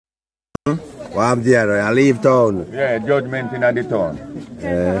What I'm there, I leave town. Yeah, judgment in the town.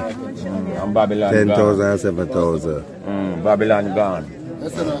 Yeah. And Babylon 10,000 and 7,000. Babylon gone.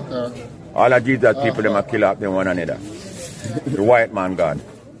 All of Jesus people, them are kill up them one another. The white man gone.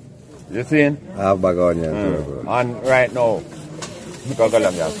 You see? Half bag on you. And right now, give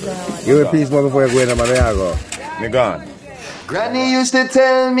me a piece more before you go in the Mariago. Me gone. Granny used to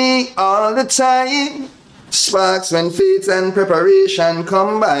tell me all the time, sparks when faith and preparation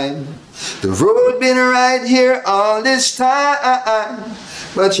combine. The road been right here all this time,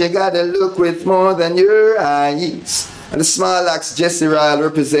 but you gotta look with more than your eyes. And the small axe Jesse Ryle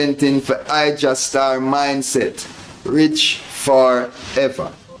representing for I Just Star Mindset, rich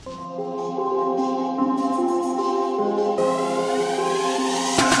forever.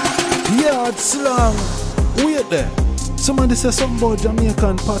 Yard slang. Wait there. Somebody say something about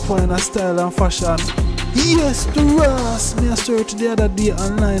Jamaican patois in a style and fashion. Yes, the Ras. Me a search the other day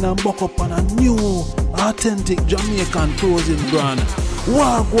online and buck up on a new, authentic Jamaican clothing brand.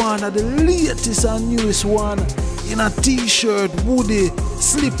 Wagwan are the latest and newest one. In a t-shirt, hoodie,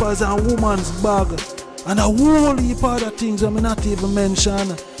 slippers and woman's bag. And a whole heap of other things I may not even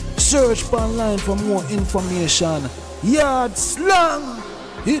mention. Search online for more information. Yard slang.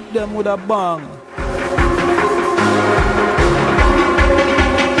 Hit them with a bang.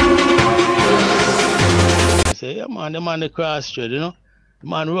 I say, yeah man, the man the cross street, you know. The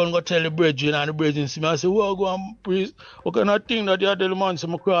man run go tell the brethren and the brethren see me. I say, well go on priest. What kind of thing that you tell the man say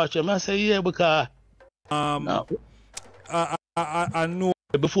my cross street? I say, yeah, because no. I know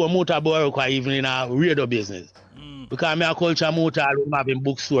before motor boy quite even in a radio business. Because I'm a culture motor I'm having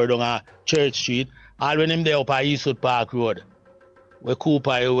bookstore down a Church Street. All when him there up at Eastwood Park Road. Where Coop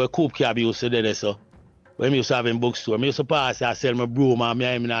cab used to do so. When we used to have in bookstore, I used to pass I sell my broom and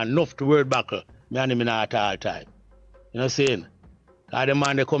I'm not enough to word back. Me and him not at all time. You know what I'm saying? Because the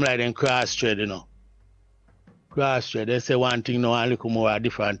man they come like them cross trade, you know. Cross trade, they say one thing now and look more a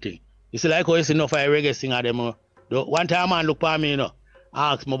different thing. You see like how you see enough of a reggae singer them. One time a man look for me, you know,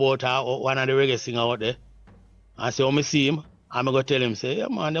 ask me about one of the reggae singer out there. And say, when I see him, I'm going to tell him, say, yeah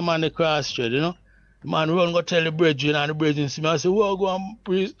man, the man the cross trade, you know. The man run go tell the brethren and the brethren see me. I say, well, go on,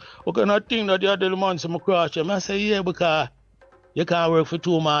 priest. What kind of thing that you tell the man some cross trade? I say, yeah, because you can't work for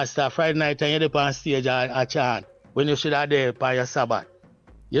two masters Friday night and you're there on stage a chant when you should have there by your Sabbath.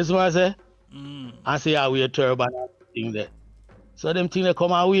 You see what I say? I say, I wear turban and thing there. So them things they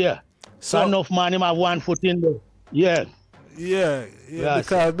come out here. So enough man him have one foot in there. Yeah. Yeah,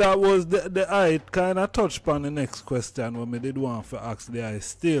 because that was the eye kind of touched upon the next question when we did want to ask the eye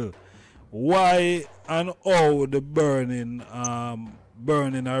still. Why and how the burning a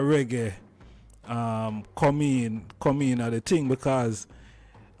reggae come in at the thing? Because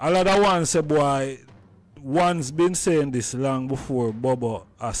a lot of ones say, boy, one's been saying this long before Bobo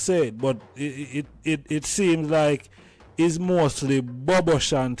has said, but it seems like it's mostly Bobo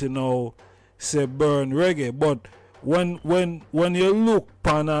Shanty now say burn reggae. But when you look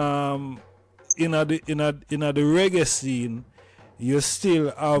on in the reggae scene, you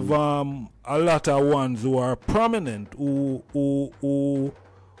still have a lot of ones who are prominent, who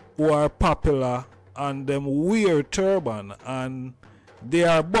are popular, and them wear turban, and they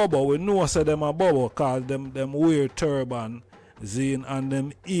are Bobo. We know say them are Bobo because them wear turban, zine, and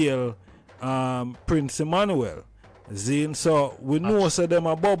them hail Prince Emmanuel, zine. So we know say them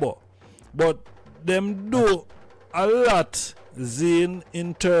are Bobo, but them do a lot, zine,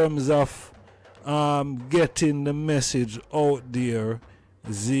 in terms of getting the message out there,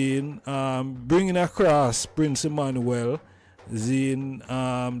 zine, bringing across Prince Emmanuel,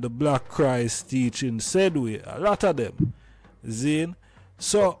 zine, the Black Christ teaching said we, a lot of them, zine.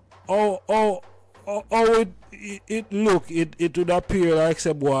 So how it look, it would appear like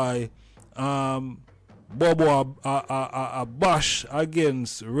say boy, Bobo a bash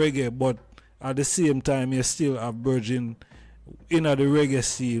against reggae, but at the same time you still have virgin in the reggae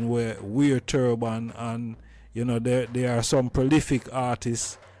scene where wear turban, and you know there are some prolific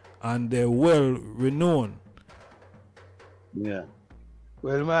artists and they're well renowned. Yeah.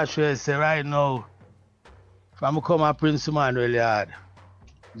 Well, my sure say right now, if I'm come at Prince Emmanuel yard,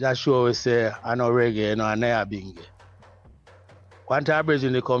 just show we say I know reggae, you know, I know binge. One time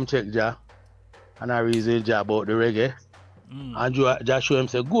brethren they come check ja, and I reason ja about the reggae, and just show him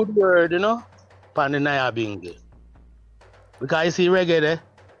say good word, you know, pan the Naya binge. Because you see reggae there,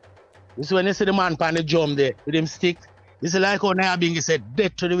 you see when you see the man pan the drum there with him stick, you see like how Naya binge said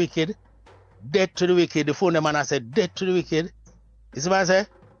death to the wicked, death to the wicked. The phone the man I said death to the wicked. You see what I say?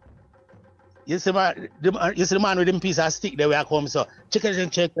 You see the man with him piece of stick there where I come, so check it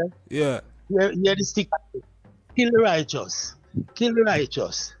and check it. Yeah. Here the stick. Kill the righteous. Kill the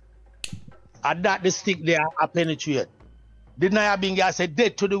righteous. And that the stick there I penetrate. Didn't I have been said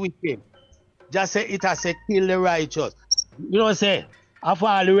dead to the wicked? Just say it has said kill the righteous. You know what I'm saying? After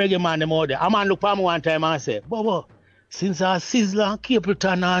all the reggae man them out there, a man look for me one time and say, Bobo, since our Sizzla and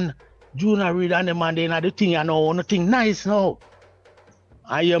Capleton and Junior Reid and the man they know the thing you know, nothing nice now.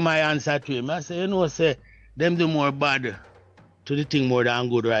 I hear my answer to him. I say, you know, say, them do more bad to the thing more than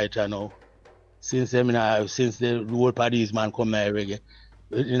good right now. Since the whole parties man come here reggae,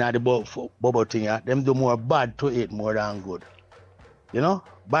 you know the Bobo thing, them do more bad to it more than good. You know?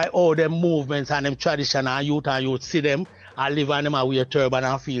 By all them movements and them tradition and youth see them and live on them and wear turban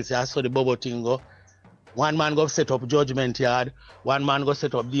and feel say, so the Bobo thing go. One man go set up Judgment Yard, one man go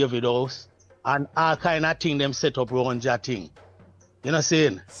set up David House, and all kind of thing them set up around that thing. You know what I'm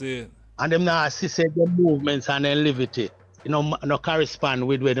saying? See. And them now see say the movements and then liberty, you know, no correspond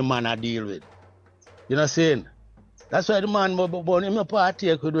with where the man I deal with. You know what I'm saying? That's why the man born him a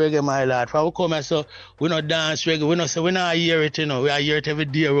partake with reggae, my lad. For we come and so we not dance reggae, we not say we not hear it, you know. We are hear it every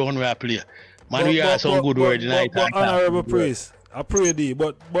day around where I play. Man, we hear some good word tonight. But honourable Priest, I pray thee,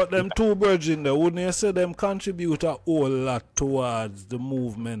 but them two virgin there, wouldn't you say them contribute a whole lot towards the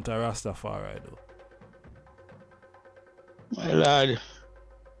movement of Rastafari though? My lad,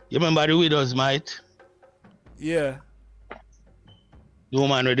 you remember the widows, mate? Yeah. The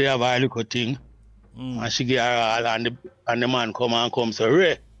woman where they have a little thing. And she get her all and the man come so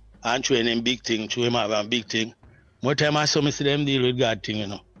Ray and train him big thing, show him have a big thing. More time I saw me see them deal with God thing, you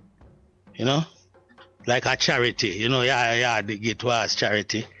know. You know? Like a charity, you know, they get towards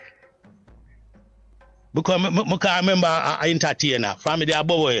charity. Because I can't remember an entertainer from the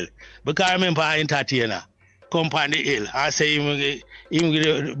Bobo Hill. Because I remember an entertainer come on the hill and say him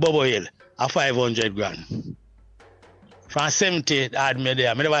give Bobo Hill a 500 grand. From 70 I had me there.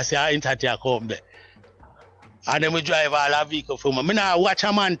 I never say I entertainer come there. And then we drive all our vehicle for me. I now watch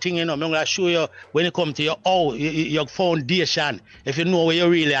a man thing, you know. I'm going to show you when you come to your foundation, if you know where you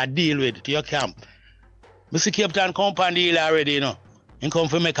really are deal with, to your camp. Mr. Capleton come on the hill already, you know. He come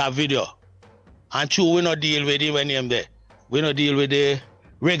for make a video. And true, we not deal with it when him there. We not deal with the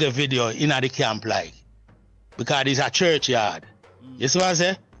reggae video in the camp like. Because it's a churchyard. You see what I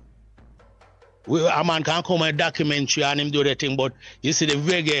say? A man can come and documentary and him do the thing, but you see the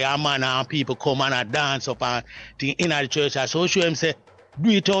reggae, a man and people come and dance up and thing in the church. So show him say, do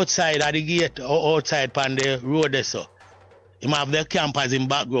it outside at the gate or outside on the road there, so. Him have the campers in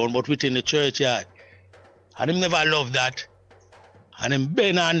background, but within the churchyard. And him never love that. And him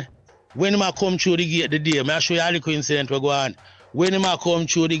been on, when him come through the gate the day, I'll show you all the coincidence we go on. When him come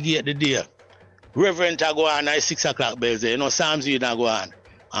through the gate the day, Reverend I go on at 6 o'clock bells there, you know, Psalms you go on.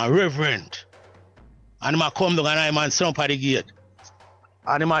 And Reverend. And I come down and I man stand up at the gate.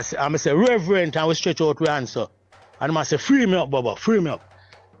 And I say, Reverend, and we stretch out my hand, so. And I say, free me up, Bobo, free me up.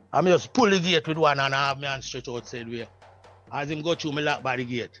 I just pull the gate with one and I have my hand stretch outside way. As him go through me lock by the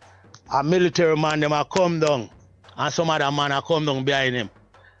gate. A military man, them a come down. And some other man a come down behind him.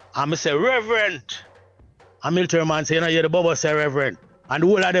 And I say, Reverend. A military man say, you know, hear the Bobo say, Reverend. And the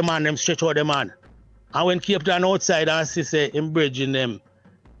whole of the man, them stretch out the man. And when Capleton outside and see say, him bridging them,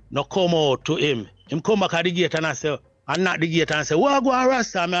 no come out to him. Him come back at the gate and I say, and knock the gate and say, what go on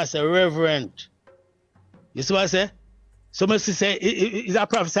Rasta? I say, Reverend. You see what I say? So I say, it's a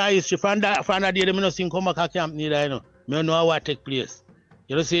prophesy history. From that day, I don't see him come back at camp neither, you know. I don't know what take place.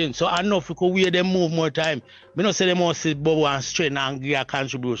 You know what I'm saying? So I know if we could wait them move more time. I don't say they must see Bobo and straighten and give a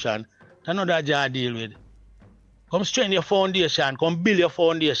contribution. That's not that you deal with. Come straighten your foundation. Come build your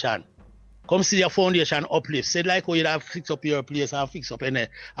foundation. Come see your foundation uplift. Say like how you have fix up your place and fix up any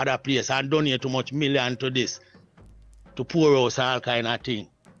other place and donate too much million to this. To poor house and all kind of thing.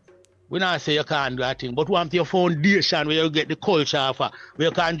 We not say you can't do that thing, but we want your foundation where you get the culture of where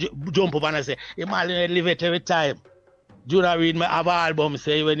you can jump up and say, Emmanuel live it every time. Junior Reid my have an album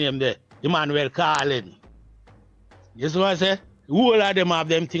say when him there. Emmanuel calling. You see what I say? All of them have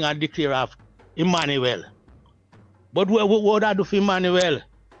them thing and declare of Emmanuel. But what I do for Emmanuel?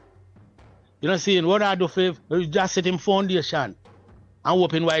 You know saying what I do for just set him foundation and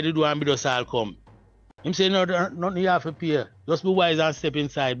open wide the door and be just all come. Him say no, nothing you have to pay. Just be wise and step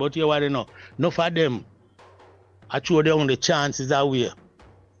inside. But you what you know. Enough of them. I throw down the chances away.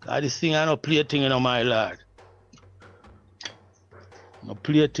 Cause this thing I no play thing, you know, my lord. No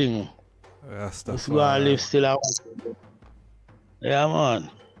play thing. Just go and live still out. Yeah man.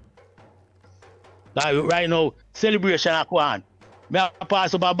 Like right now, celebration I go on. I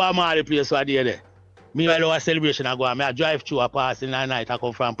pass up a Bob Marley place for there. Me while a celebration I go on. I drive through a pass in the night. I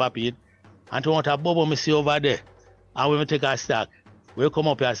come from Papi. And to want a Bobo me see over there. And when we take a stack, we come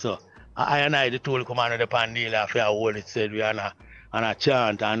up here so. I and I the tool come on the pandil after I hold it said we and a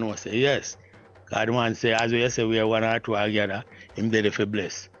chant and no say yes. God man say, as we say, we are one or two together, him there for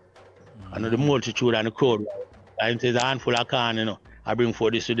bless. And the multitude and the crowd, and there's a handful of can, you know, I bring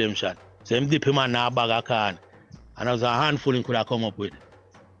for this redemption. So him dip him in a bag of can. And there was a handful he could have come up with.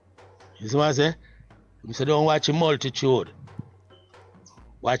 You see what I say? He said, don't watch a multitude.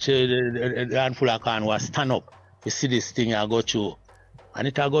 Watch the handful of can was stand up. You see this thing I go through. And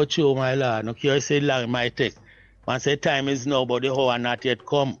it I go through, my lord. No care say long it might take. Man say time is now, but the hour not yet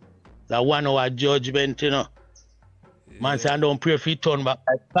come. The 1 hour judgment, you know. Man say I don't pray for it turn back.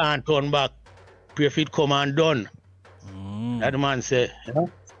 I can't turn back. Pray for it come and done. That man say, you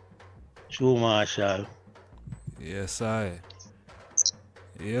know? True, Marshall. Yes,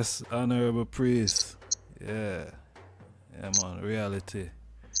 Yes, honourable priest. Yeah. Yeah, man. Reality.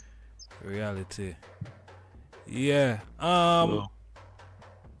 Yeah.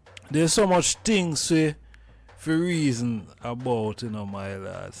 There's so much things for reason about, you know, my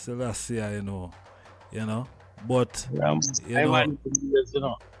lad. So that's here, you know. But you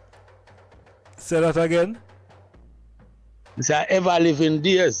know. Say that again. It's ever living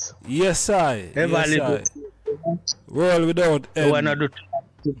days. Yes, I. Ever living. World without end. One of the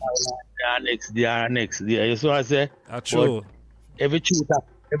next day. You see what I say? That's true. But every truth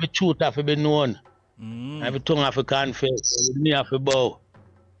have to be known. Every tongue have to confess. Every knee have to bow.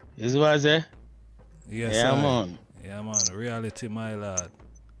 You see what I say? Yes, yeah, man. Yeah, man. Reality, my lad.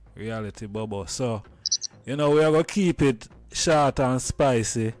 Reality, Bobo. So, you know, we are going to keep it short and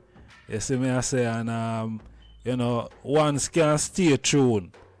spicy. You see me, I say, and, you know, ones can stay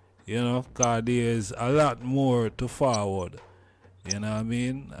tuned, you know, because there's a lot more to forward. You know what I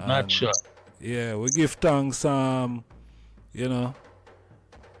mean? Not sure. Yeah, we give thanks, you know,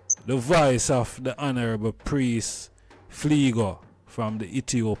 the voice of the Honourable Priest Flego from the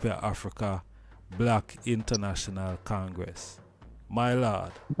Ethiopia Africa Black International Congress. My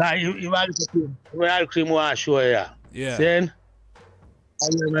lord. You want to show you. Yeah. Saying?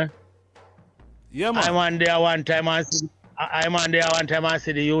 You know, yeah, man. I'm on there one time I see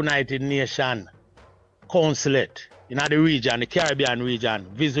the United Nations consulate in the region, the Caribbean region,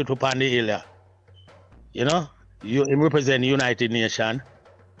 visit upon the hill. You know, him represent the United Nations.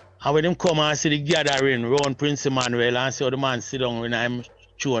 And when him come and see the gathering around Prince Emmanuel and see how the man sit down when I'm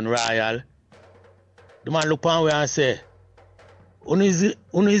chewing royal, the man look on me and say, Uno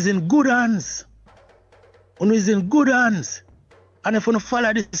is in good hands. Uno is in good hands. And if you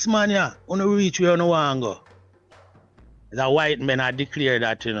follow this man here, you reach where you want to go. The white men are declared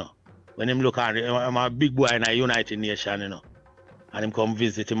that, you know, when him look at him, I'm a big boy in a United Nations, you know, and him come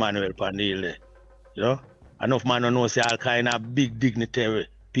visit Emmanuel Pandil there. You know? Enough man don't know say all kind of big dignitary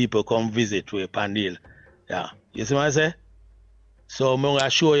people come visit with Pandil. Yeah. You see what I say? So I'm gonna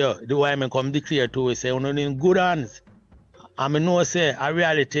show you the white men come declare to we say you're in good hands. And I know say a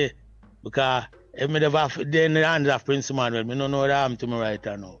reality because if I never in the hands of Prince Emmanuel, I don't know what happened to me right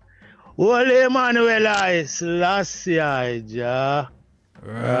now. Holy Emmanuel I Selassie Jah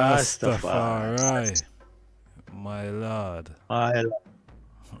Rastafari. My Lord. My Lord.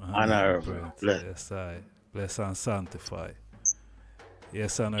 Honourable. Bless. Yes, I. Bless and sanctify.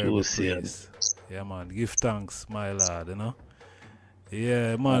 Yes, honourable priest. Yeah, man. Give thanks, my Lord, you know.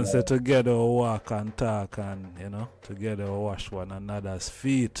 Yeah, man, say together we walk and talk and, you know, together we wash one another's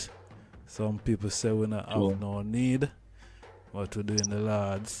feet. Some people say we don't have no need, but we're doing the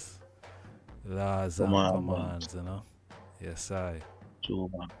Lord's laws and commands, you know. Yes, I. True,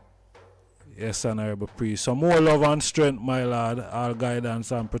 man. Yes, honourable priest. Some more love and strength, my Lord. All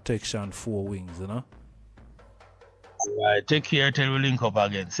guidance and protection, 4 wings, you know. Alright, take care till we link up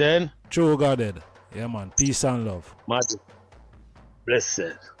again. Send. True Godhead. Yeah, man. Peace and love. Magic.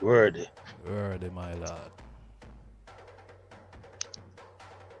 Blessed. Worthy. Worthy, my Lord.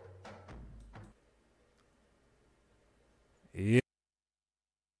 Yeah.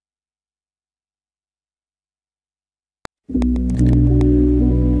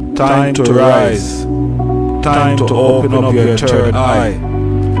 Time to rise. Time to open up your third eye.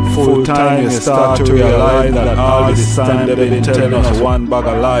 Full time you start to realize that all this time they've been telling us one bag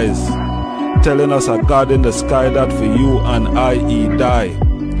of lies. Telling us a God in the sky that for you and I he die.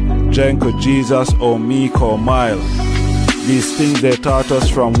 Jenko Jesus or meek or mild. These things they taught us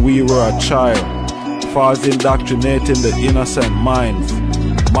from we were a child. False indoctrinating the innocent minds.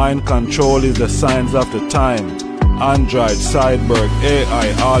 Mind control is the signs of the time. Android, cyborg,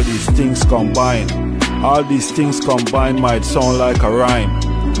 AI, all these things combined. All these things combined might sound like a rhyme,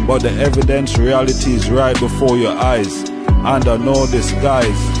 but the evidence reality is right before your eyes. Under no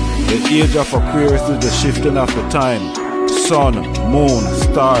disguise, the age of Aquarius is the shifting of the time. Sun, moon,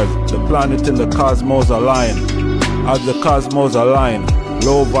 stars, the planet in the cosmos align. As the cosmos align,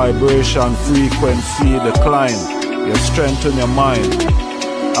 Low vibration frequency decline. You strengthen your mind.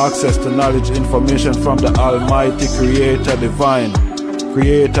 Access to knowledge, information from the Almighty Creator Divine.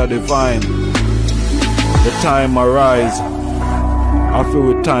 Creator Divine. The time arise. I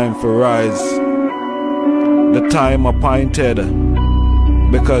feel with time for rise. The time appointed,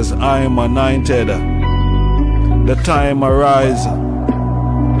 because I am anointed. The time arise.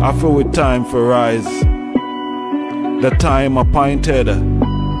 I feel with time for rise. The time appointed,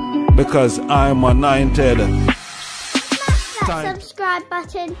 because I am anointed. Smash that subscribe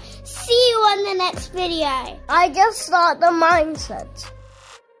button. See you on the next video. I just thought the mindset.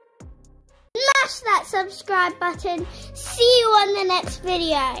 Smash that subscribe button. See you on the next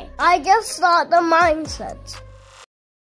video. I just thought the mindset.